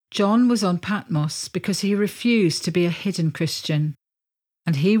John was on Patmos because he refused to be a hidden Christian,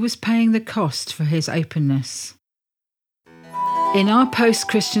 and he was paying the cost for his openness. In our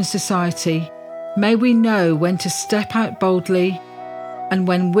post-Christian society, may we know when to step out boldly and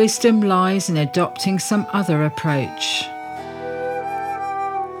when wisdom lies in adopting some other approach.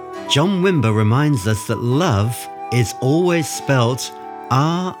 John Wimber reminds us that love is always spelt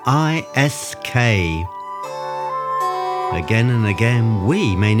R-I-S-K. Again and again,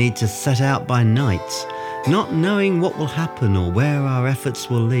 we may need to set out by night, not knowing what will happen or where our efforts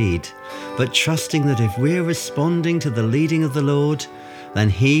will lead, but trusting that if we're responding to the leading of the Lord, then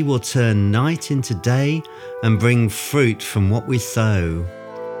He will turn night into day and bring fruit from what we sow.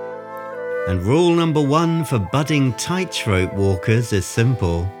 And rule number 1 for budding tightrope walkers is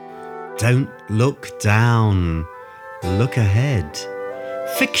simple. Don't look down. Look ahead.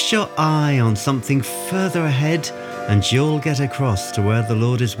 Fix your eye on something further ahead and you'll get across to where the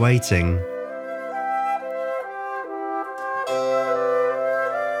Lord is waiting.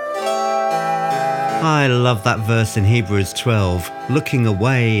 I love that verse in Hebrews 12, looking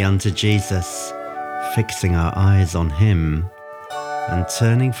away unto Jesus, fixing our eyes on Him, and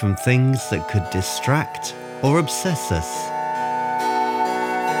turning from things that could distract or obsess us.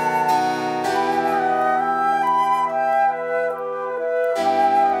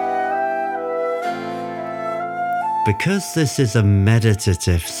 Because this is a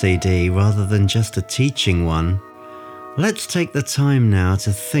meditative CD rather than just a teaching one, let's take the time now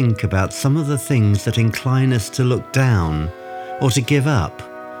to think about some of the things that incline us to look down, or to give up,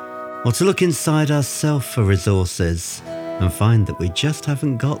 or to look inside ourselves for resources and find that we just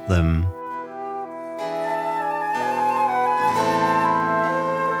haven't got them.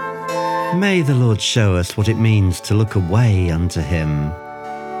 May the Lord show us what it means to look away unto Him.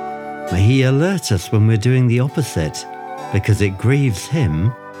 May He alert us when we're doing the opposite, because it grieves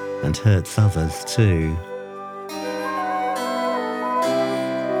Him and hurts others too.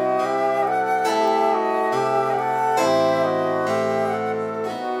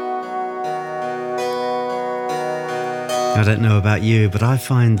 I don't know about you, but I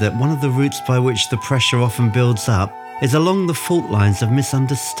find that one of the routes by which the pressure often builds up is along the fault lines of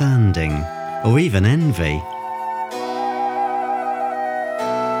misunderstanding, or even envy.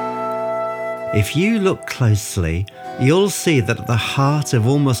 If you look closely, you'll see that at the heart of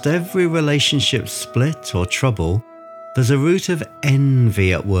almost every relationship split or trouble, there's a root of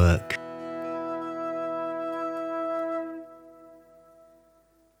envy at work.